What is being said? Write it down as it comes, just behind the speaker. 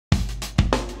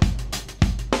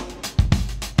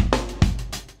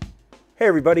Hey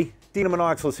everybody,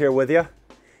 Dino here with you.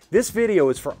 This video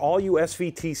is for all you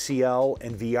SVT-CL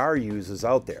and VR users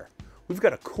out there. We've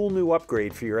got a cool new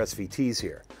upgrade for your SVTs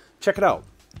here. Check it out.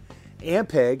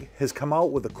 Ampeg has come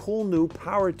out with a cool new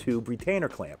power tube retainer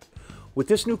clamp. With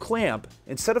this new clamp,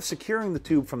 instead of securing the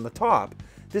tube from the top,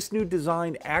 this new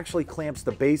design actually clamps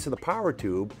the base of the power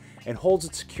tube and holds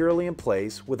it securely in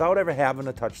place without ever having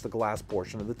to touch the glass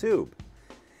portion of the tube.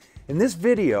 In this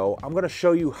video, I'm going to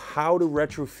show you how to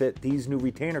retrofit these new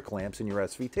retainer clamps in your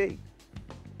SVT.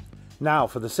 Now,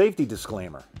 for the safety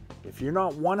disclaimer, if you're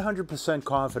not 100%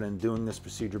 confident in doing this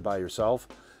procedure by yourself,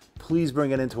 please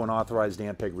bring it into an authorized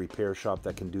Ampeg repair shop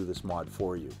that can do this mod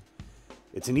for you.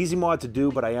 It's an easy mod to do,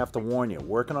 but I have to warn you,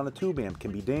 working on a tube amp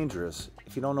can be dangerous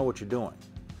if you don't know what you're doing.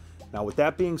 Now, with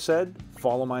that being said,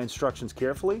 follow my instructions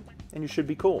carefully, and you should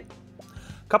be cool.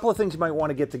 A couple of things you might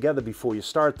want to get together before you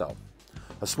start, though.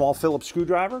 A small Phillips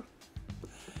screwdriver,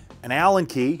 an Allen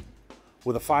key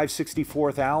with a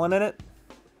 5/64 Allen in it,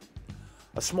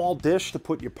 a small dish to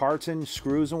put your parts in,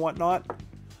 screws and whatnot,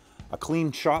 a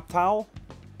clean shop towel,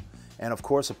 and of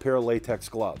course a pair of latex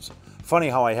gloves. Funny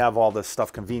how I have all this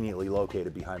stuff conveniently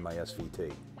located behind my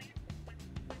SVT.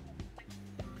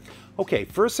 Okay,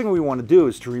 first thing we want to do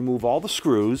is to remove all the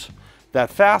screws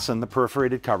that fasten the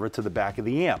perforated cover to the back of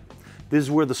the amp. This is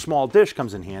where the small dish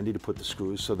comes in handy to put the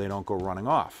screws so they don't go running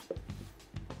off.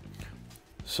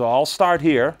 So I'll start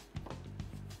here.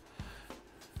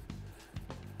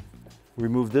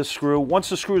 Remove this screw. Once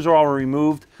the screws are all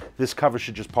removed, this cover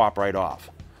should just pop right off.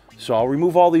 So I'll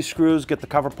remove all these screws, get the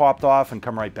cover popped off, and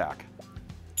come right back.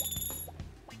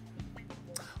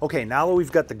 Okay, now that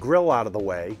we've got the grill out of the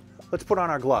way, let's put on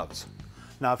our gloves.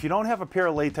 Now, if you don't have a pair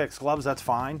of latex gloves, that's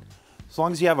fine. As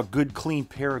long as you have a good, clean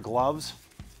pair of gloves.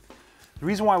 The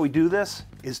reason why we do this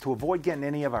is to avoid getting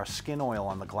any of our skin oil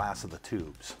on the glass of the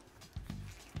tubes.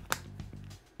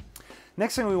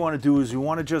 Next thing we want to do is we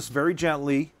want to just very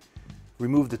gently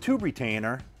remove the tube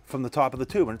retainer from the top of the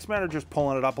tube. And it's a matter of just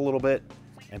pulling it up a little bit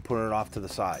and putting it off to the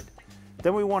side.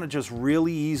 Then we want to just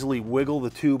really easily wiggle the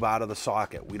tube out of the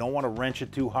socket. We don't want to wrench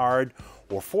it too hard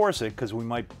or force it because we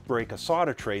might break a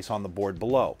solder trace on the board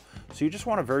below. So you just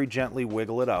want to very gently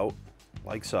wiggle it out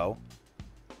like so,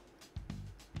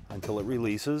 until it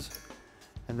releases,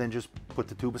 and then just put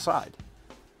the tube aside.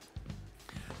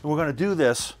 And we're going to do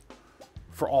this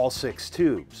for all 6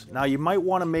 tubes. Now you might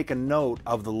want to make a note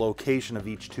of the location of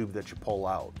each tube that you pull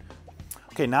out.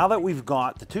 Okay, now that we've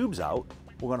got the tubes out,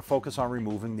 we're going to focus on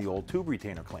removing the old tube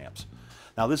retainer clamps.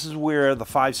 Now this is where the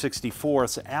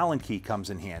 5/64 Allen key comes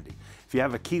in handy. If you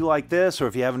have a key like this, or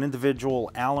if you have an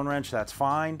individual Allen wrench, that's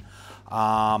fine.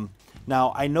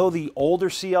 Now, I know the older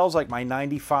CLs, like my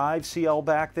 95 CL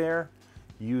back there,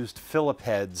 used Phillip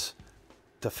heads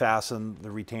to fasten the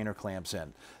retainer clamps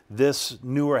in. This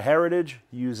newer Heritage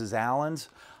uses Allens.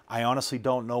 I honestly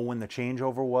don't know when the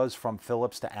changeover was from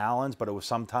Phillips to Allens, but it was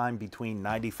sometime between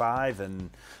 95 and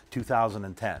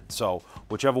 2010. So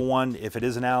whichever one, if it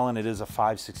is an Allen, it is a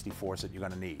 5/64 that you're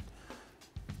going to need.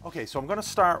 Okay, so I'm going to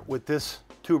start with this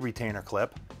tube retainer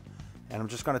clip, and I'm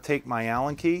just going to take my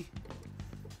Allen key.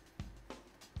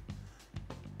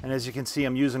 And as you can see,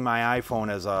 I'm using my iPhone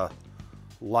as a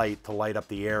light to light up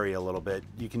the area a little bit.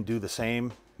 You can do the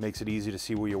same, makes it easy to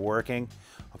see where you're working.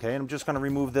 Okay, and I'm just going to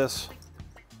remove this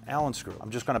Allen screw.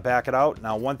 I'm just going to back it out.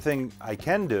 Now, one thing I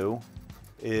can do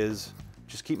is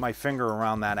just keep my finger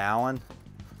around that Allen,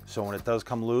 so when it does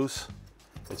come loose,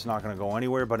 it's not going to go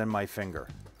anywhere but in my finger.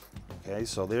 Okay,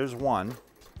 so there's one.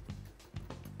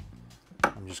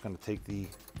 I'm just going to take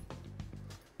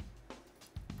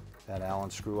that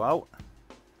Allen screw out.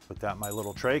 Put that in my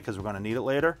little tray because we're going to need it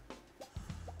later.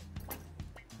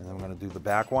 And then I'm going to do the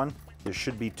back one. There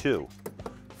should be 2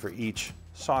 for each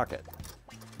socket.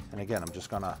 And again, I'm just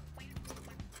going to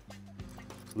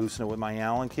loosen it with my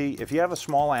Allen key. If you have a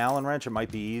small Allen wrench, it might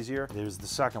be easier. There's the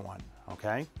second one,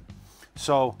 okay?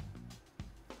 So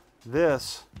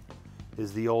this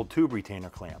is the old tube retainer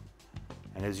clamp.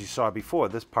 And as you saw before,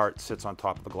 this part sits on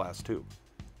top of the glass tube.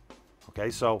 Okay,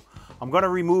 so I'm going to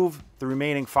remove the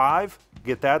remaining 5.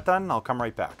 Get that done, and I'll come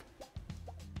right back.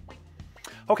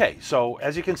 Okay, so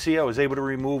as you can see, I was able to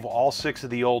remove all 6 of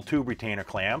the old tube retainer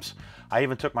clamps. I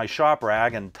even took my shop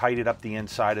rag and tidied up the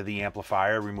inside of the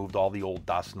amplifier, removed all the old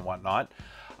dust and whatnot.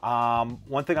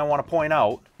 One thing I want to point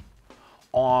out,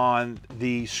 on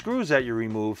the screws that you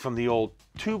removed from the old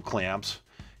tube clamps,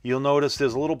 you'll notice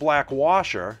there's a little black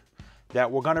washer that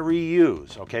we're going to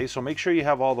reuse, okay? So make sure you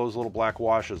have all those little black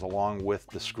washers along with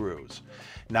the screws.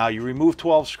 Now you remove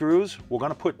 12 screws, we're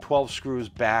going to put 12 screws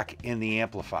back in the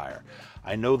amplifier.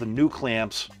 I know the new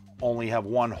clamps only have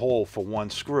 1 hole for 1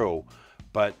 screw,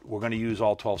 but we're going to use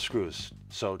all 12 screws.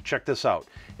 So check this out.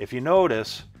 If you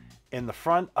notice, in the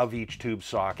front of each tube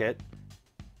socket,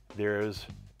 there's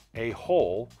a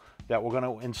hole that we're going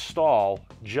to install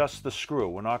just the screw.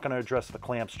 We're not going to address the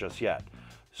clamps just yet.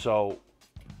 So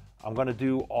I'm going to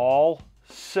do all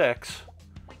 6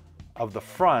 of the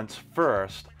fronts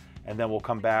first, and then we'll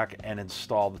come back and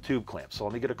install the tube clamps. So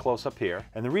let me get a close up here.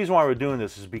 And the reason why we're doing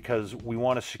this is because we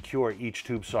want to secure each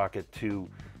tube socket to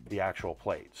the actual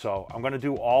plate. So I'm going to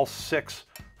do all 6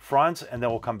 fronts, and then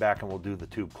we'll come back and we'll do the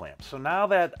tube clamps. So now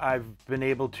that I've been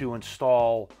able to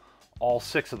install all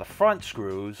 6 of the front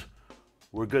screws,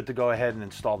 we're good to go ahead and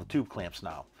install the tube clamps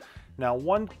now. Now,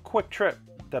 one quick trick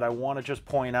that I want to just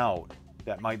point out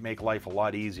that might make life a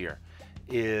lot easier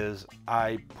is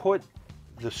I put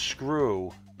the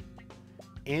screw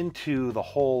into the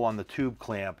hole on the tube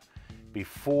clamp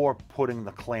before putting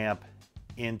the clamp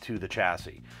into the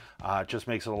chassis. It just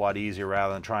makes it a lot easier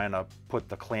rather than trying to put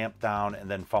the clamp down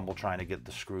and then fumble trying to get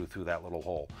the screw through that little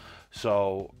hole.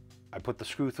 So I put the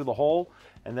screw through the hole,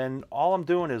 and then all I'm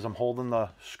doing is I'm holding the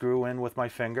screw in with my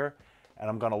finger, and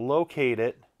I'm going to locate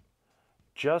it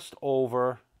just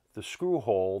over the screw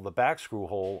hole, the back screw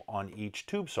hole on each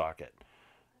tube socket.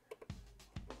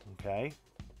 Okay.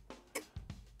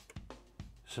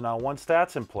 So now once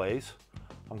that's in place,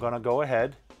 I'm going to go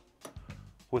ahead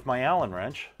with my Allen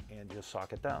wrench and just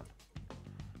socket down.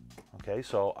 Okay,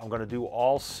 so I'm going to do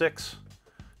all 6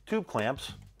 tube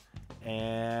clamps,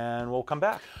 and we'll come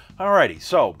back. Alrighty,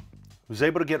 so I was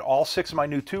able to get all 6 of my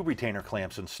new tube retainer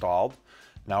clamps installed.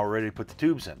 Now we're ready to put the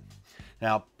tubes in.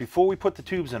 Now, before we put the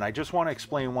tubes in, I just want to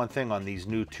explain one thing on these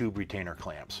new tube retainer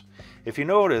clamps. If you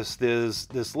notice, there's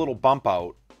this little bump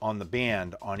out on the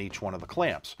band on each one of the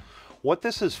clamps. What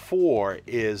this is for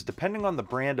is, depending on the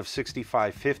brand of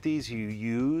 6550s you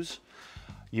use,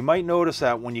 you might notice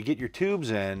that when you get your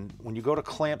tubes in, when you go to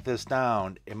clamp this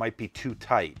down, it might be too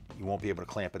tight. You won't be able to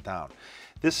clamp it down.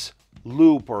 This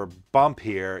loop or bump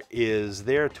here is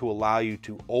there to allow you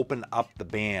to open up the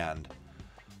band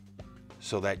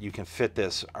so that you can fit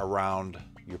this around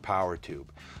your power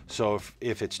tube. So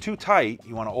if it's too tight,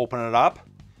 you want to open it up.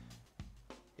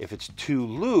 If it's too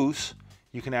loose,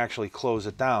 you can actually close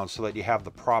it down so that you have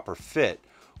the proper fit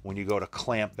when you go to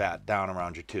clamp that down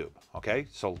around your tube. Okay,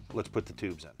 so let's put the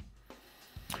tubes in.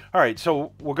 All right,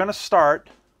 so we're going to start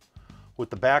with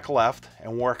the back left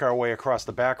and work our way across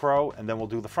the back row, and then we'll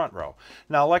do the front row.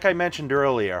 Now, like I mentioned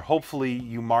earlier, hopefully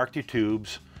you marked your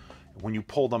tubes when you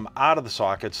pull them out of the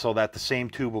socket so that the same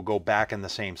tube will go back in the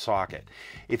same socket.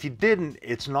 If you didn't,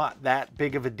 it's not that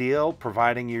big of a deal,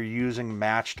 providing you're using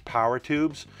matched power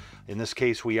tubes. In this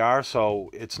case we are, so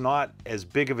it's not as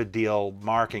big of a deal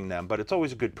marking them, but it's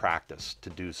always a good practice to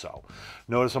do so.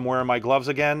 Notice I'm wearing my gloves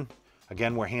again.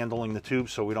 Again, we're handling the tube,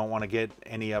 so we don't want to get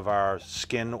any of our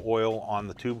skin oil on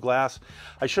the tube glass.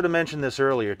 I should have mentioned this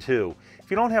earlier too. If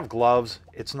you don't have gloves,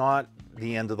 it's not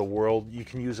the end of the world. You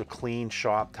can use a clean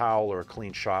shop towel or a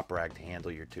clean shop rag to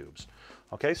handle your tubes.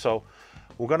 Okay, so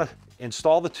we're going to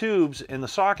install the tubes in the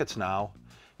sockets now.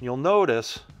 You'll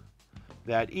notice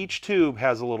that each tube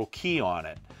has a little key on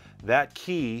it. That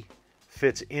key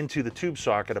fits into the tube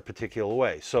socket a particular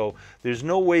way. So there's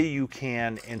no way you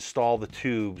can install the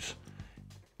tubes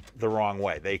the wrong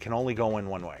way. They can only go in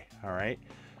one way, all right?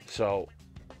 So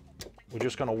we're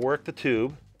just going to work the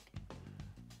tube,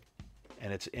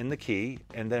 and it's in the key,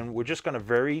 and then we're just going to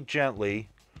very gently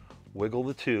wiggle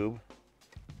the tube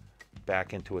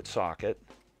back into its socket.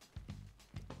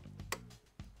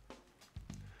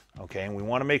 Okay, and we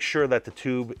want to make sure that the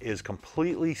tube is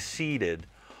completely seated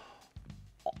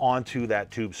onto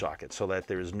that tube socket so that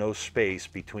there is no space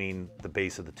between the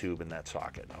base of the tube and that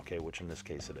socket, okay, which in this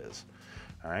case it is.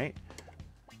 All right.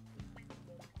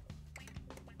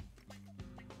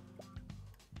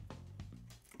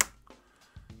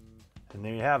 And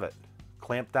there you have it.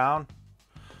 Clamp down,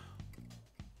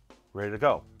 ready to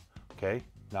go. Okay,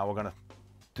 now we're going to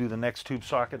do the next tube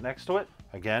socket next to it.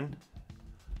 Again,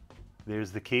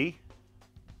 there's the key.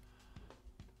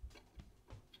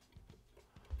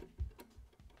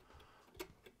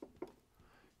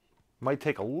 Might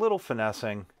take a little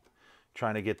finessing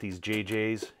trying to get these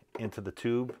JJs into the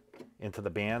tube, into the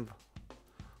band,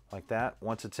 like that.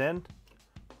 Once it's in,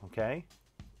 okay,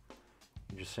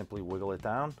 you just simply wiggle it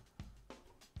down.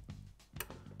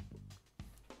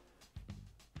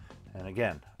 And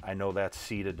again, I know that's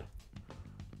seated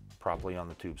properly on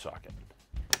the tube socket.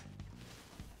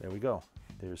 There we go.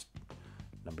 There's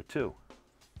number 2.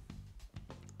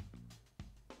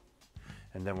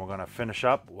 And then we're going to finish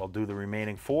up. We'll do the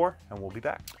remaining 4 and we'll be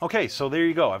back. Okay, so there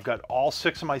you go. I've got all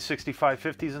 6 of my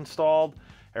 6550s installed.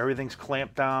 Everything's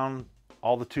clamped down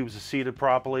All the tubes are seated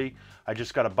properly. I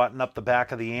just got to button up the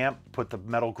back of the amp, put the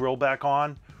metal grill back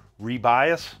on,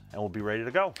 rebias, and we'll be ready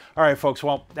to go. All right, folks,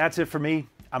 well, that's it for me.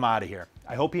 I'm out of here.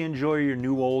 I hope you enjoy your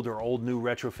new old or old new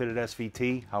retrofitted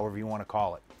SVT, however you want to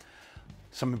call it.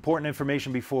 Some important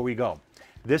information before we go.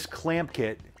 This clamp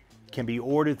kit can be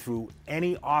ordered through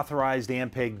any authorized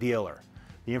Ampeg dealer.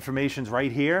 The information's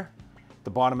right here, the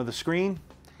bottom of the screen,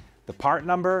 the part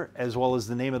number, as well as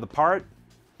the name of the part,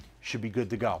 should be good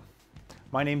to go.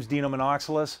 My name's Dino.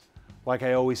 Like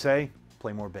I always say,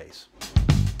 play more bass.